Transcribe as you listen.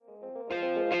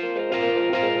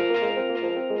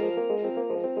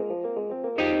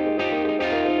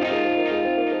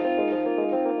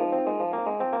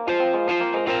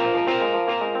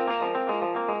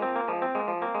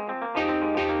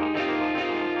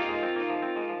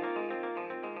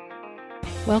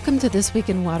Welcome to This Week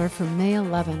in Water for May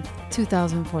 11th,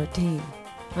 2014.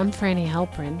 I'm Franny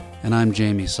Halprin. And I'm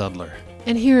Jamie Sudler.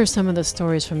 And here are some of the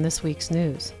stories from this week's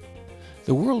news.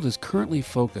 The world is currently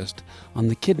focused on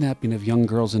the kidnapping of young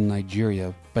girls in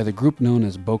Nigeria by the group known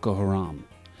as Boko Haram.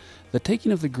 The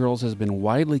taking of the girls has been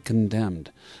widely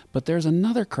condemned, but there's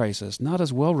another crisis not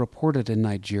as well reported in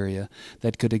Nigeria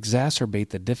that could exacerbate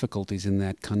the difficulties in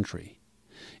that country.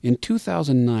 In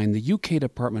 2009, the UK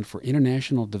Department for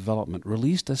International Development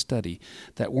released a study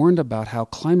that warned about how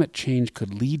climate change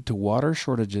could lead to water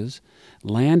shortages,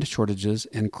 land shortages,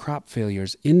 and crop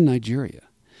failures in Nigeria.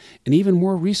 And even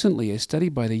more recently, a study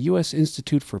by the U.S.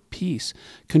 Institute for Peace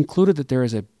concluded that there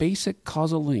is a basic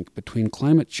causal link between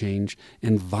climate change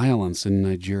and violence in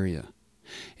Nigeria.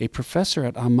 A professor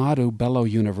at Ahmadu Bello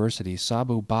University,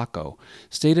 Sabu Bako,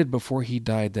 stated before he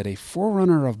died that a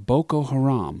forerunner of Boko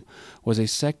Haram was a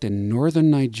sect in northern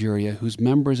Nigeria whose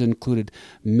members included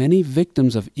many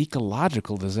victims of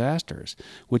ecological disasters,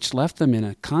 which left them in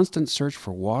a constant search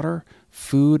for water,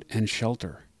 food, and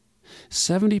shelter.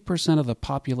 70% of the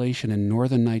population in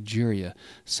northern Nigeria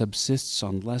subsists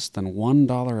on less than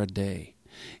 $1 a day.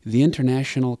 The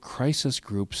International Crisis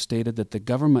Group stated that the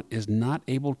government is not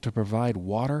able to provide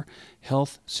water,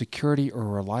 health, security, or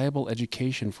reliable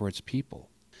education for its people.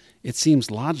 It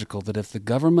seems logical that if the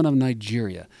government of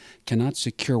Nigeria cannot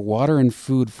secure water and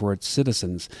food for its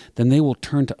citizens, then they will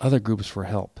turn to other groups for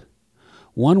help.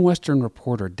 One Western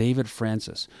reporter, David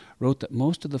Francis, wrote that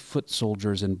most of the foot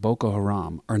soldiers in Boko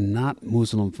Haram are not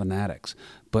Muslim fanatics,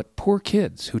 but poor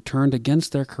kids who turned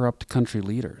against their corrupt country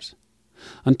leaders.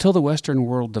 Until the Western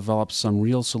world develops some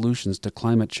real solutions to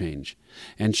climate change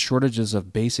and shortages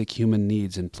of basic human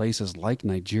needs in places like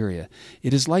Nigeria,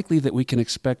 it is likely that we can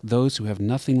expect those who have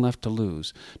nothing left to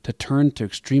lose to turn to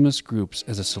extremist groups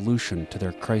as a solution to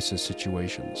their crisis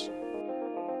situations.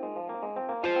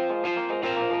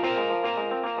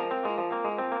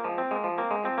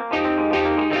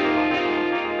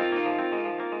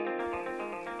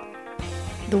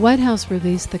 The White House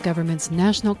released the government's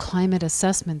National Climate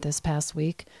Assessment this past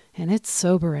week, and it's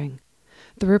sobering.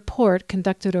 The report,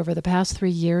 conducted over the past 3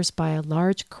 years by a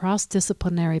large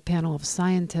cross-disciplinary panel of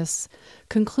scientists,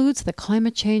 concludes that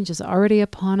climate change is already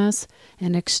upon us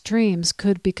and extremes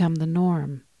could become the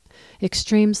norm.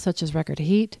 Extremes such as record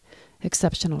heat,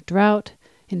 exceptional drought,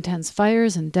 intense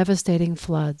fires, and devastating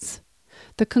floods.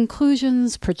 The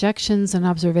conclusions, projections, and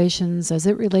observations as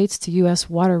it relates to U.S.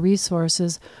 water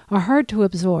resources are hard to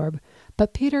absorb,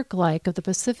 but Peter Gleick of the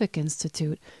Pacific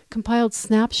Institute compiled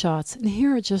snapshots, and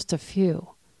here are just a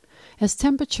few. As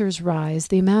temperatures rise,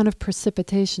 the amount of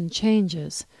precipitation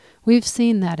changes. We've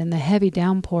seen that in the heavy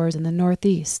downpours in the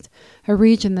Northeast, a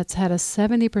region that's had a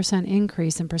 70%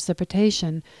 increase in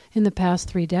precipitation in the past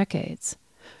 3 decades.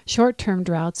 Short-term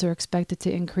droughts are expected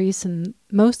to increase in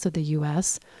most of the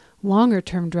U.S.,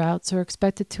 Longer-term droughts are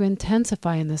expected to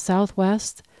intensify in the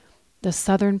Southwest, the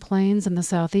Southern Plains, and the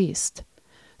Southeast.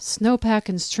 Snowpack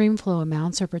and streamflow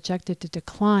amounts are projected to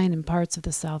decline in parts of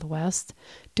the Southwest,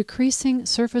 decreasing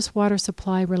surface water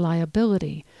supply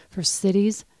reliability for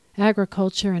cities,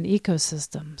 agriculture, and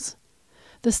ecosystems.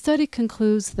 The study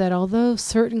concludes that although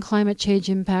certain climate change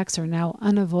impacts are now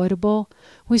unavoidable,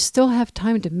 we still have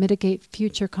time to mitigate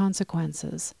future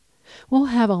consequences. We'll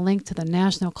have a link to the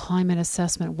National Climate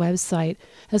Assessment website,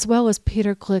 as well as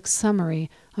Peter Gleick's summary,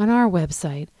 on our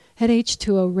website at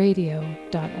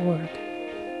h2oradio.org.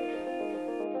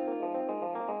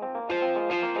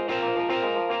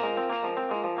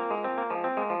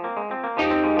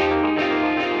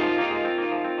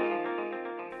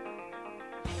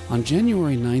 On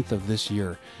January 9th of this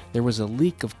year, there was a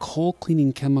leak of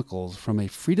coal-cleaning chemicals from a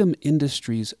Freedom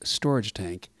Industries storage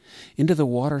tank into the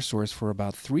water source for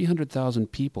about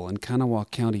 300,000 people in Kanawha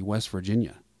County, West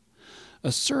Virginia.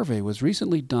 A survey was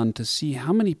recently done to see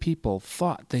how many people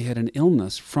thought they had an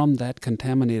illness from that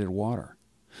contaminated water.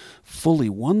 Fully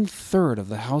 1/3 of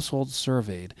the households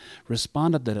surveyed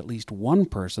responded that at least one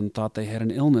person thought they had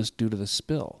an illness due to the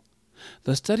spill.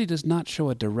 The study does not show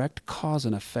a direct cause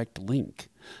and effect link,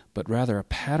 but rather a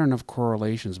pattern of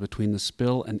correlations between the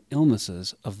spill and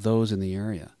illnesses of those in the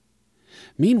area.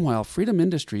 Meanwhile, Freedom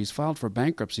Industries filed for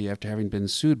bankruptcy after having been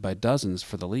sued by dozens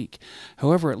for the leak.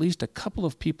 However, at least a couple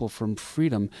of people from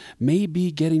Freedom may be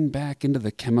getting back into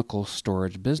the chemical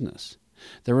storage business.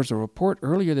 There was a report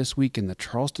earlier this week in the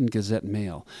Charleston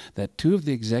Gazette-Mail that 2 of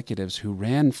the executives who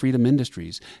ran Freedom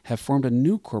Industries have formed a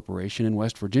new corporation in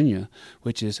West Virginia,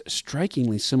 which is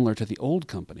strikingly similar to the old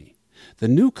company. The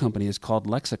new company is called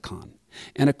Lexicon,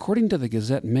 and according to the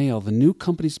Gazette-Mail, the new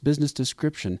company's business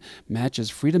description matches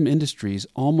Freedom Industries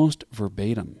almost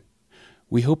verbatim.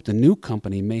 We hope the new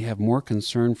company may have more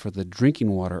concern for the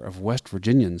drinking water of West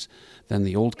Virginians than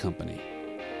the old company.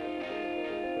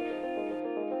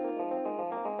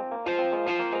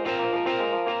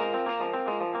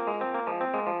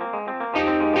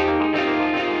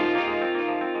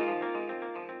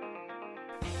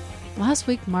 Last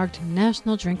week marked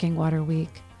National Drinking Water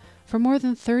Week. For more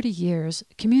than 30 years,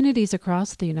 communities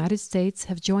across the United States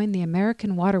have joined the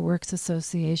American Water Works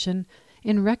Association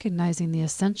in recognizing the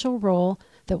essential role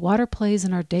that water plays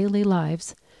in our daily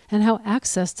lives and how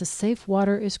access to safe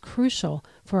water is crucial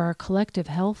for our collective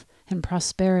health and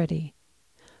prosperity.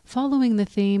 Following the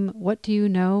theme, What Do You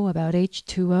Know About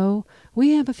H2O?,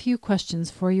 we have a few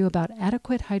questions for you about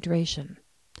adequate hydration.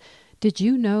 Did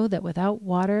you know that without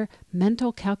water,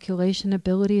 mental calculation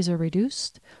abilities are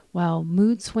reduced, while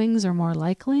mood swings are more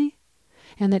likely?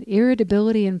 And that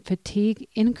irritability and fatigue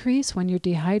increase when you're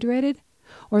dehydrated?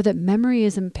 Or that memory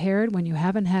is impaired when you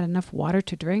haven't had enough water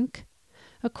to drink?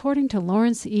 According to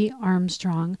Lawrence E.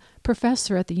 Armstrong,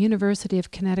 professor at the University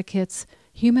of Connecticut's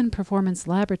Human Performance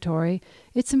Laboratory,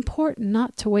 it's important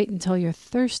not to wait until you're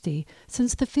thirsty,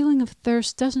 since the feeling of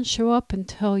thirst doesn't show up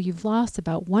until you've lost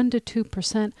about 1 to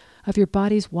 2% of your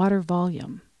body's water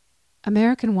volume.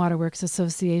 American Water Works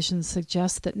Association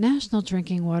suggests that National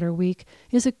Drinking Water Week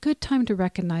is a good time to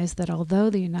recognize that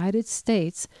although the United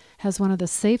States has one of the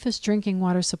safest drinking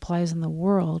water supplies in the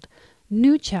world,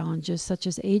 new challenges such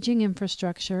as aging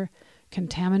infrastructure,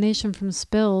 contamination from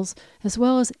spills, as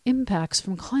well as impacts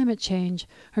from climate change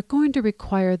are going to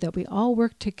require that we all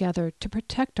work together to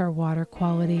protect our water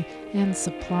quality and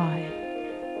supply.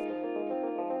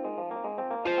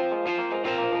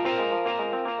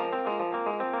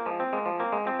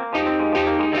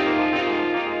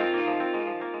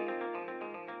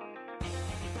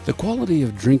 The quality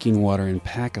of drinking water in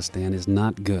Pakistan is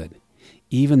not good,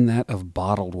 even that of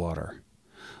bottled water.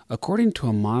 According to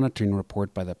a monitoring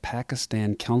report by the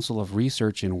Pakistan Council of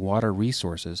Research in Water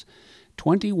Resources,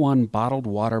 21 bottled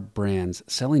water brands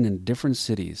selling in different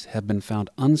cities have been found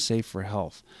unsafe for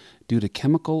health due to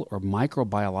chemical or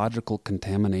microbiological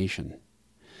contamination.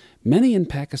 Many in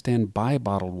Pakistan buy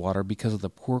bottled water because of the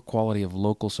poor quality of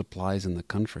local supplies in the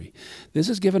country. This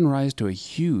has given rise to a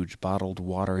huge bottled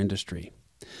water industry.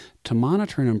 To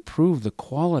monitor and improve the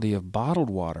quality of bottled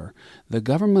water, the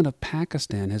government of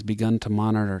Pakistan has begun to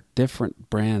monitor different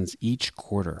brands each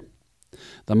quarter.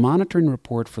 The monitoring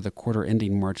report for the quarter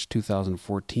ending March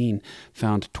 2014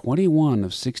 found 21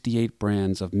 of 68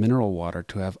 brands of mineral water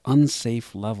to have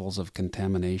unsafe levels of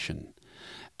contamination.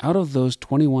 Out of those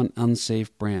 21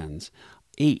 unsafe brands,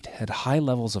 8 had high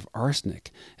levels of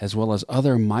arsenic, as well as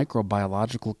other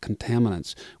microbiological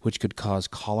contaminants which could cause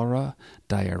cholera,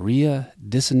 diarrhea,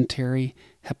 dysentery,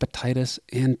 hepatitis,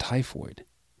 and typhoid.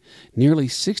 Nearly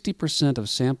 60% of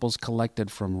samples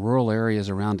collected from rural areas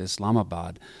around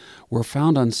Islamabad were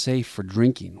found unsafe for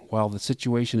drinking, while the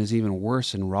situation is even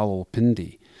worse in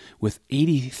Rawalpindi, with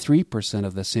 83%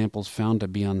 of the samples found to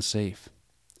be unsafe.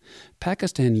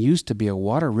 Pakistan used to be a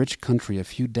water-rich country a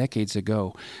few decades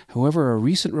ago. However, a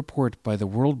recent report by the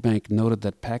World Bank noted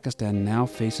that Pakistan now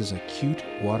faces acute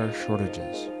water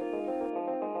shortages.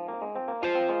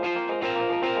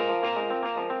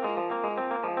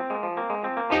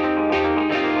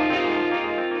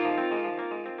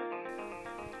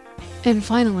 And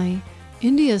finally,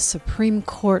 India's Supreme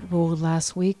Court ruled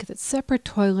last week that separate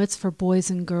toilets for boys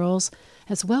and girls,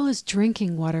 as well as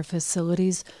drinking water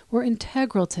facilities, were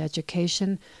integral to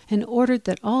education and ordered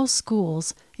that all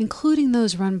schools, including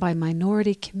those run by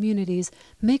minority communities,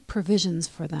 make provisions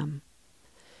for them.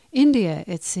 India,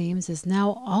 it seems, is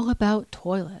now all about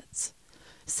toilets.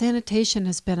 Sanitation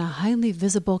has been a highly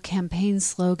visible campaign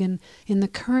slogan in the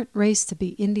current race to be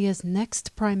India's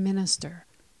next prime minister.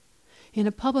 In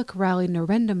a public rally,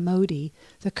 Narendra Modi,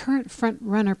 the current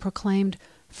front-runner, proclaimed,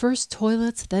 "First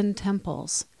toilets, then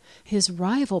temples." His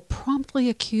rival promptly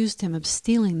accused him of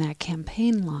stealing that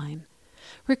campaign line.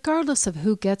 Regardless of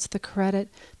who gets the credit,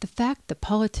 the fact that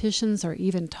politicians are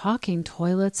even talking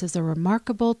toilets is a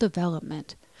remarkable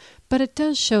development. But it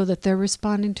does show that they're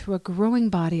responding to a growing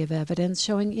body of evidence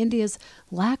showing India's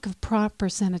lack of proper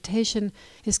sanitation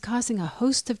is causing a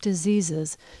host of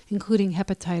diseases, including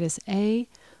hepatitis A,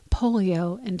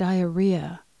 polio, and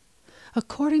diarrhea.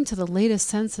 According to the latest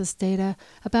census data,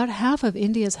 about half of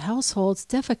India's households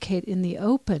defecate in the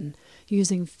open,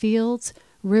 using fields,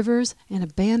 rivers, and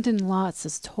abandoned lots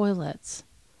as toilets.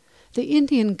 The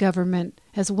Indian government,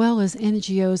 as well as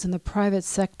NGOs in the private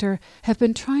sector, have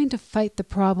been trying to fight the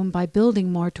problem by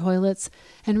building more toilets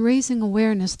and raising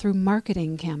awareness through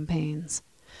marketing campaigns.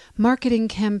 Marketing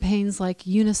campaigns like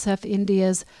UNICEF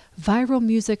India's viral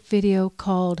music video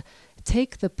called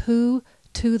 "Take the Poo,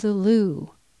 to the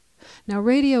loo. Now,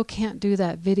 radio can't do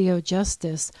that video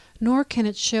justice, nor can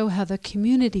it show how the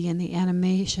community in the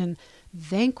animation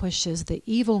vanquishes the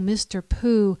evil Mr.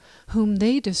 Pooh, whom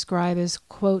they describe as,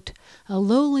 quote, a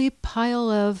lowly pile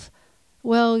of,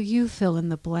 well, you fill in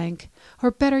the blank.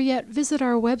 Or better yet, visit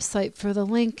our website for the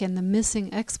link and the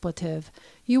missing expletive.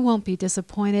 You won't be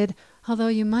disappointed, although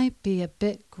you might be a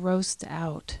bit grossed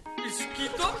out.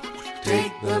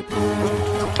 Take the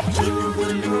Pooh to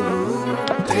the loo.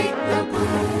 Take the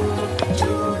Pooh to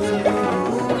the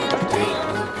loo. Take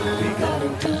the Pooh. We gotta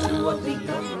do what we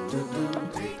got to do.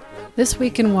 This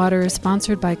Week in Water is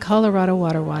sponsored by Colorado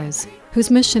Waterwise,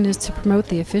 whose mission is to promote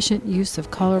the efficient use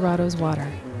of Colorado's water.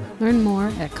 Learn more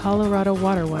at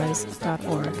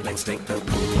coloradowaterwise.org. Let's take the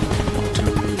Pooh.